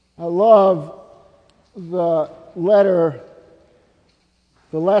I love the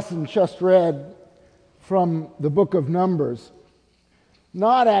lesson just read from the book of Numbers.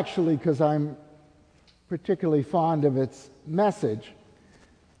 Not actually because I'm particularly fond of its message,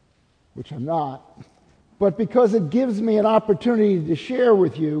 which I'm not, but because it gives me an opportunity to share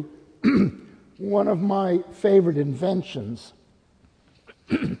with you one of my favorite inventions.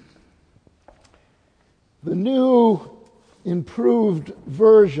 The new improved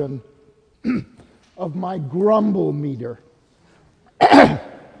version of my grumble meter.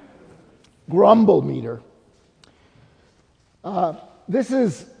 Grumble meter. This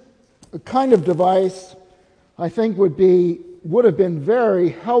is a kind of device I think would have been very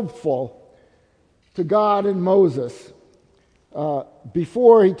helpful to God and Moses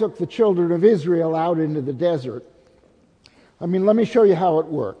before he took the children of Israel out into the desert. I mean, let me show you how it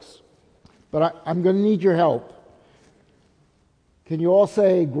works. But I'm going to need your help. Can you all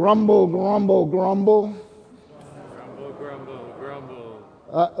say grumble, grumble, grumble? Grumble, grumble, grumble.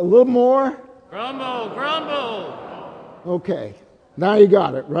 A little more? Grumble, grumble. Okay, now you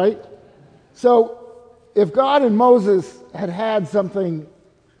got it, right? So, if God and Moses had something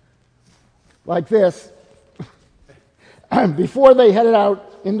like this before they headed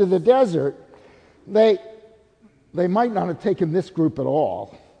out into the desert, they might not have taken this group at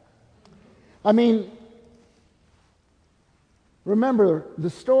all. I mean, remember the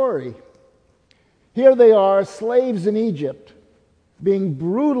story. Here they are, slaves in Egypt, being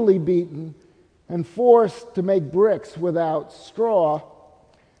brutally beaten and forced to make bricks without straw.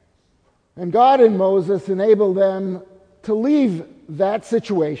 And God and Moses enabled them to leave that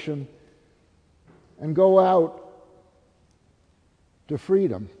situation and go out to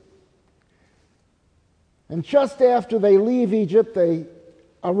freedom. And just after they leave Egypt, they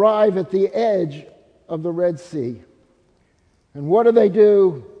arrive at the edge of the Red Sea. And what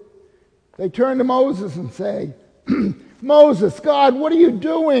do? They turn to Moses and say, Moses, God, what are you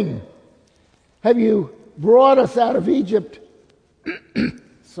doing? Have you brought us out of Egypt?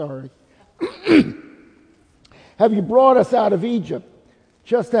 Sorry. Have you brought us out of Egypt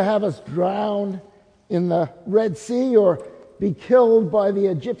just to have us drown in the Red Sea or be killed by the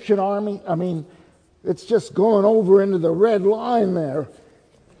Egyptian army? I mean, it's just going over into the red line there.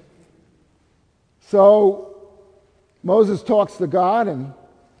 So Moses talks to God, and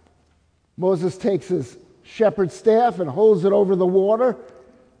Moses takes his shepherd's staff and holds it over the water.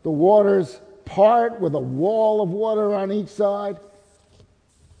 The waters part with a wall of water on each side.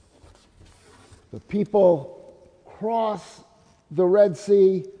 The people cross the Red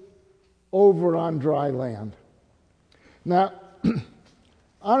Sea over on dry land. Now,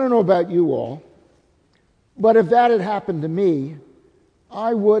 I don't know about you all, but if that had happened to me,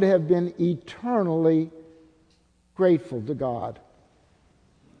 I would have been eternally grateful to God.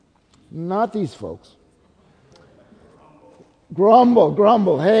 Not these folks. Grumble,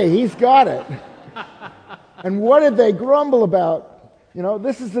 grumble. Hey, he's got it. And what did they grumble about? You know,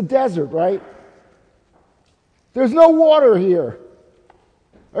 this is the desert, right? There's no water here.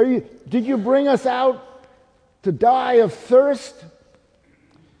 Did you bring us out to die of thirst?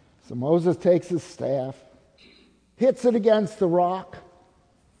 So Moses takes his staff, hits it against the rock,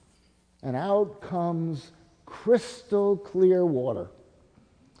 and out comes crystal clear water.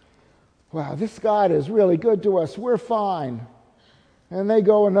 Wow, this God is really good to us. We're fine. And they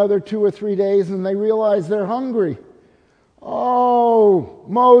go another 2 or 3 days and they realize they're hungry. Oh,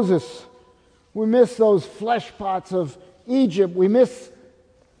 Moses, we miss those flesh pots of Egypt. We miss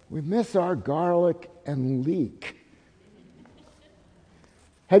our garlic and leek.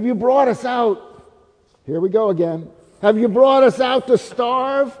 Have you brought us out? Here we go again. Have you brought us out to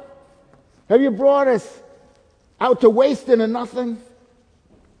starve? Have you brought us out to waste into nothing?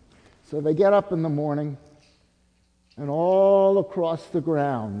 So they get up in the morning, and all across the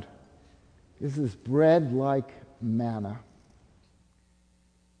ground is this bread like manna.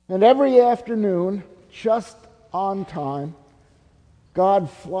 And every afternoon, just on time, God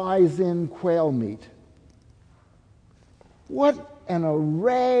flies in quail meat. What an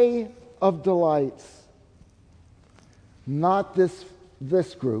array of delights. Not this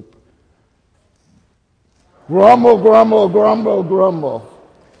group. Grumble, grumble, grumble, grumble.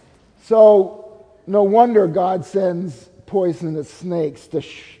 So no wonder God sends poisonous snakes to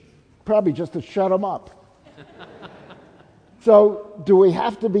probably just to shut them up. So do we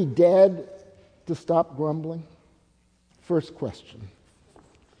have to be dead to stop grumbling? First question.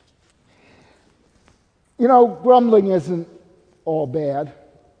 You know, grumbling isn't all bad,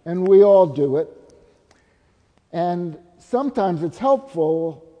 and we all do it. And sometimes it's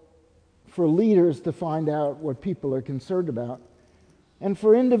helpful for leaders to find out what people are concerned about. and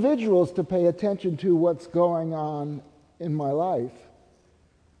for individuals to pay attention to what's going on in my life.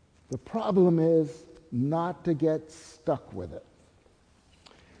 The problem is not to get stuck with it.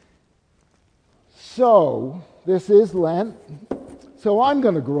 So, this is Lent, so I'm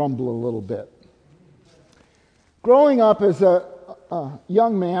going to grumble a little bit. Growing up as a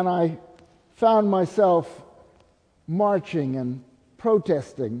young man, I found myself marching and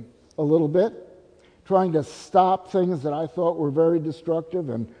protesting a little bit, trying to stop things that I thought were very destructive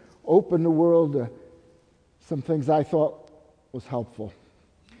and open the world to some things I thought was helpful.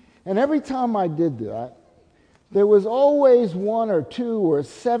 And every time I did that, there was always 1 or 2 or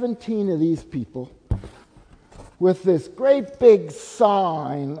 17 of these people with this great big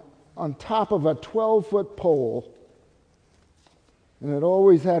sign on top of a 12-foot pole. And it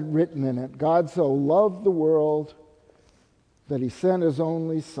always had written in it, "God so loved the world that he sent his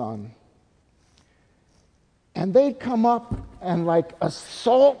only son." And they'd come up and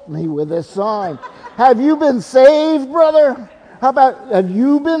assault me with this sign. "Have you been saved, brother? How about, have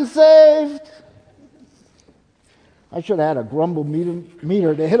you been saved?" I should have had a grumble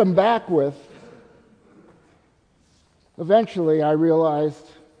meter to hit them back with. Eventually, I realized,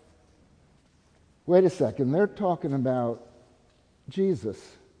 wait a second, they're talking about Jesus.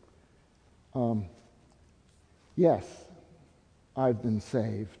 Yes, I've been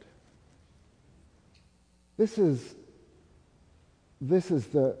saved. This is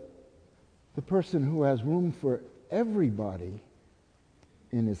the person who has room for everybody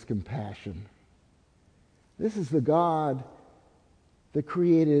in his compassion. This is the God that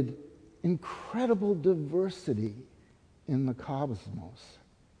created incredible diversity in the cosmos.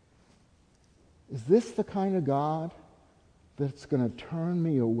 Is this the kind of God that's going to turn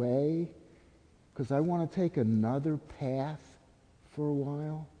me away because I want to take another path for a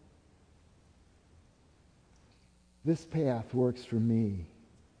while? This path works for me.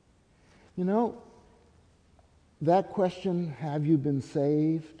 You know, that question, have you been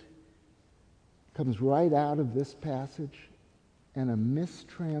saved, comes right out of this passage and a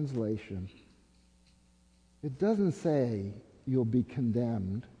mistranslation. It doesn't say you'll be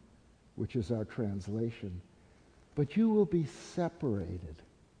condemned, which is our translation, but you will be separated.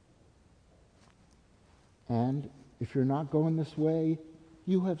 And if you're not going this way,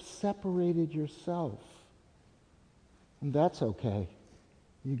 you have separated yourself. And that's okay.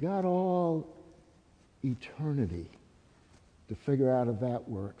 You got all eternity to figure out if that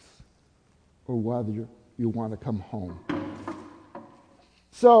works or whether you want to come home.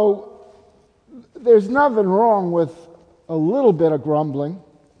 So, there's nothing wrong with a little bit of grumbling.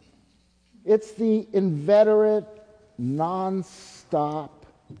 It's the inveterate, non-stop,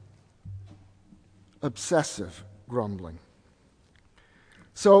 obsessive grumbling.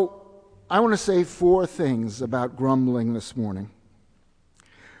 So, I want to say 4 things about grumbling this morning.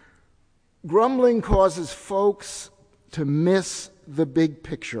 Grumbling causes folks to miss the big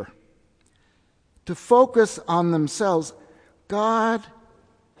picture, to focus on themselves. God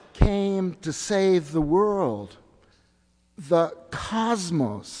came to save the world, the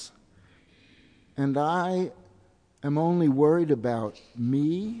cosmos, and I am only worried about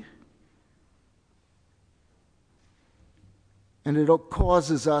me. And it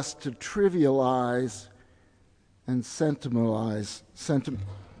causes us to trivialize and sentimentalize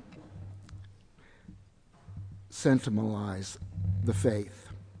the faith.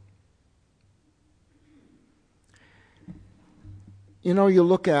 You know, you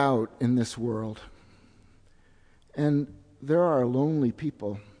look out in this world, and there are lonely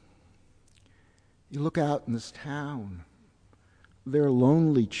people. You look out in this town, there are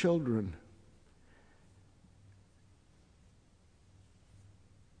lonely children.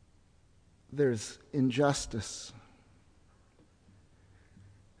 There's injustice.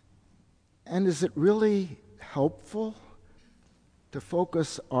 And is it really helpful to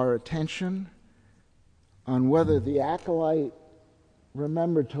focus our attention on whether the acolyte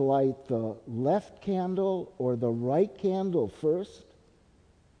remembered to light the left candle or the right candle first?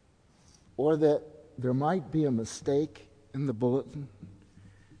 Or that there might be a mistake in the bulletin?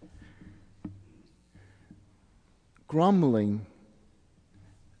 Grumbling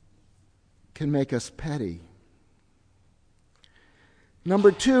can make us petty.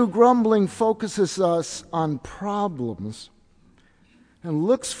 Number 2, grumbling focuses us on problems and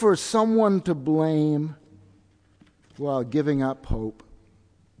looks for someone to blame while giving up hope.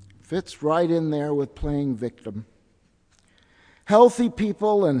 Fits right in there with playing victim. Healthy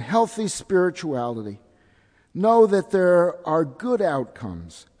people and healthy spirituality know that there are good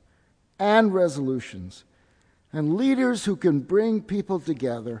outcomes and resolutions and leaders who can bring people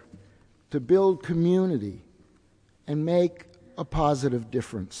together to build community and make a positive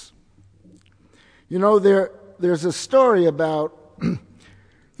difference. You know, there's a story about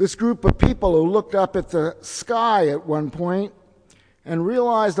this group of people who looked up at the sky at one point and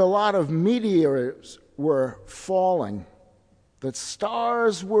realized a lot of meteors were falling, that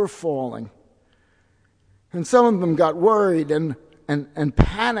stars were falling. And some of them got worried and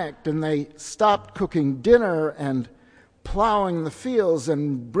panicked, and they stopped cooking dinner and plowing the fields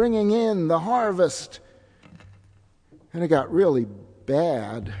and bringing in the harvest. And it got really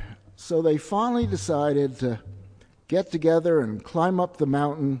bad. So they finally decided to get together and climb up the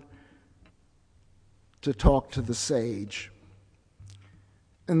mountain to talk to the sage.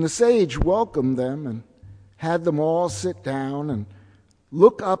 And the sage welcomed them and had them all sit down and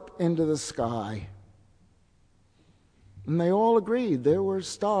look up into the sky. And they all agreed there were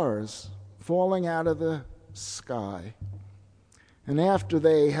stars falling out of the sky. And after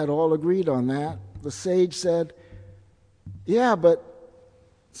they had all agreed on that, the sage said, "Yeah, but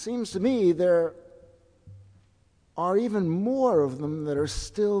it seems to me there are even more of them that are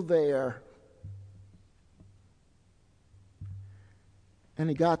still there." And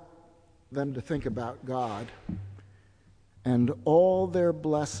he got them to think about God and all their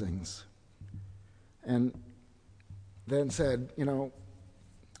blessings, and then said, "You know,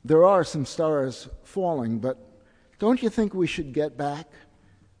 there are some stars falling, but don't you think we should get back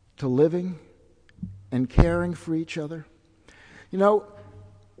to living and caring for each other?" You know,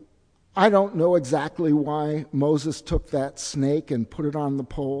 I don't know exactly why Moses took that snake and put it on the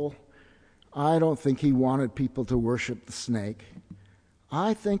pole. I don't think he wanted people to worship the snake.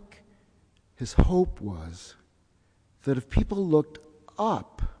 I think his hope was that if people looked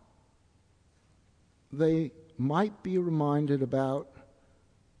up, they might be reminded about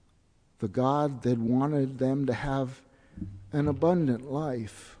the God that wanted them to have an abundant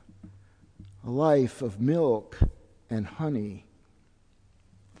life, a life of milk and honey.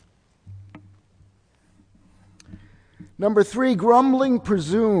 Number 3, grumbling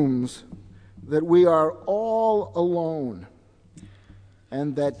presumes that we are all alone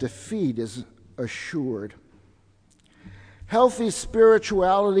and that defeat is assured. Healthy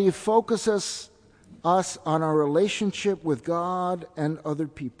spirituality focuses us on our relationship with God and other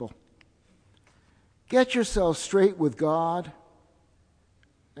people. Get yourself straight with God,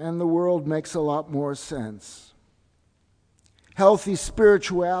 and the world makes a lot more sense. Healthy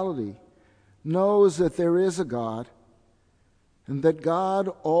spirituality knows that there is a God, and that God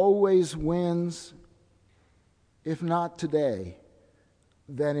always wins, if not today,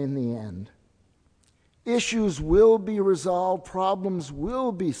 then in the end. Issues will be resolved, problems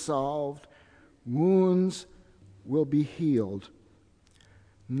will be solved, wounds will be healed.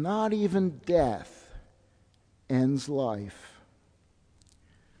 Not even death ends life.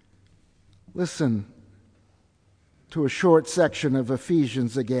 Listen to a short section of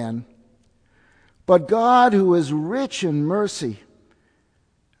Ephesians again. "But God, who is rich in mercy,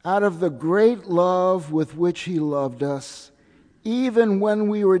 out of the great love with which he loved us, even when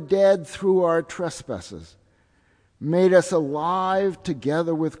we were dead through our trespasses, made us alive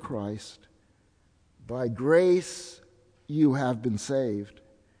together with Christ. By grace you have been saved,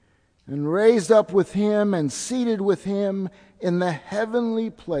 and raised up with him and seated with him in the heavenly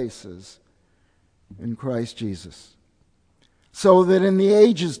places in Christ Jesus, so that in the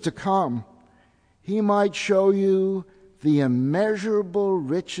ages to come he might show you the immeasurable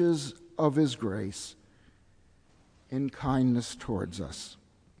riches of his grace in kindness towards us."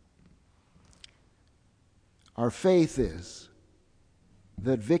 Our faith is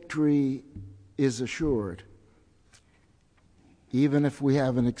that victory is assured, even if we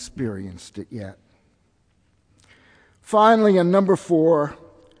haven't experienced it yet. Finally, in number 4,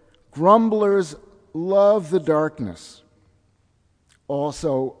 grumblers love the darkness.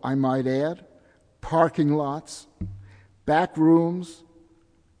 Also, I might add, parking lots, back rooms,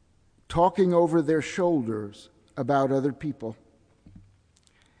 talking over their shoulders about other people.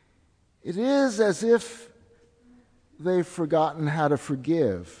 It is as if they've forgotten how to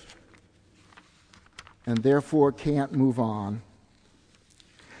forgive and therefore can't move on.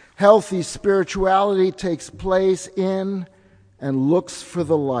 Healthy spirituality takes place in and looks for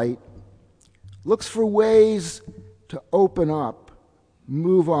the light, looks for ways to open up,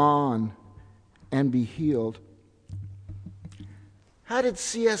 move on, and be healed. How did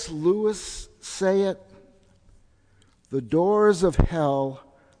C.S. Lewis say it? The doors of hell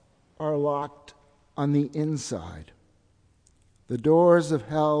are locked on the inside. The doors of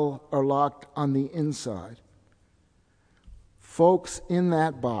hell are locked on the inside. Folks in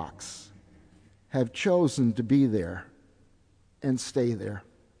that box have chosen to be there and stay there.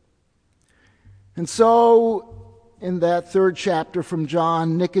 And so in that third chapter from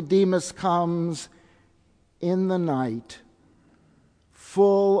John, Nicodemus comes in the night,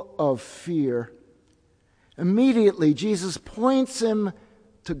 full of fear. Immediately, Jesus points him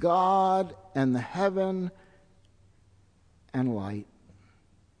to God and the heaven and light.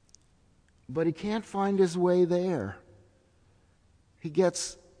 But he can't find his way there. He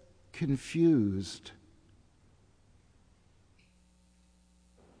gets confused.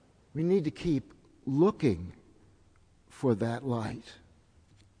 We need to keep looking for that light.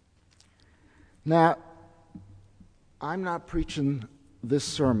 Now, I'm not preaching this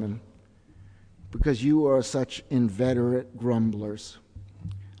sermon because you are such inveterate grumblers.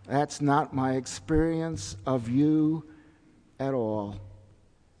 That's not my experience of you at all.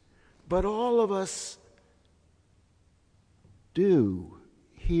 But all of us do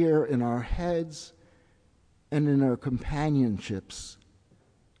hear in our heads and in our companionships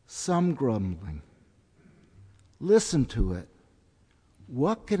some grumbling. Listen to it.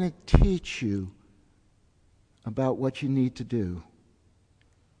 What can it teach you about what you need to do?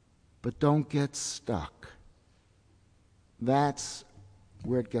 But don't get stuck. That's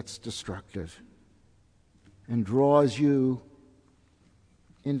where it gets destructive and draws you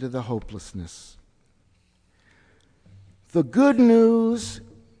into the hopelessness. The good news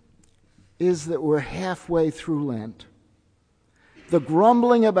is that we're halfway through Lent. The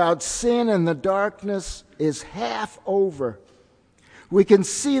grumbling about sin and the darkness is half over. We can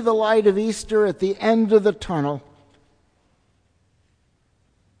see the light of Easter at the end of the tunnel.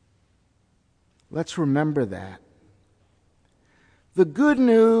 Let's remember that. The good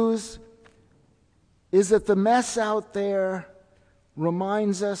news is that the mess out there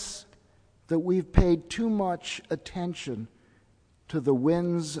reminds us that we've paid too much attention to the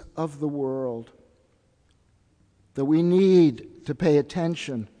winds of the world, that we need to pay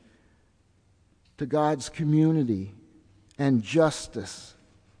attention to God's community and justice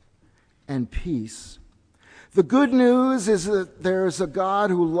and peace. The good news is that there is a God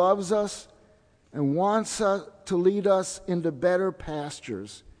who loves us and wants to lead us into better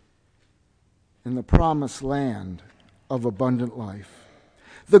pastures in the promised land of abundant life.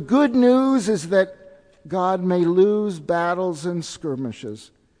 The good news is that God may lose battles and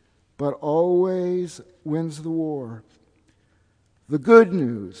skirmishes, but always wins the war. The good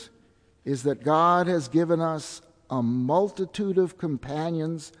news is that God has given us a multitude of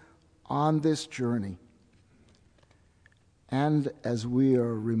companions on this journey. And as we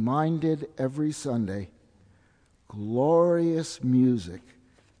are reminded every Sunday, glorious music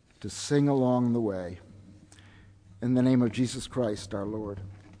to sing along the way. In the name of Jesus Christ, our Lord.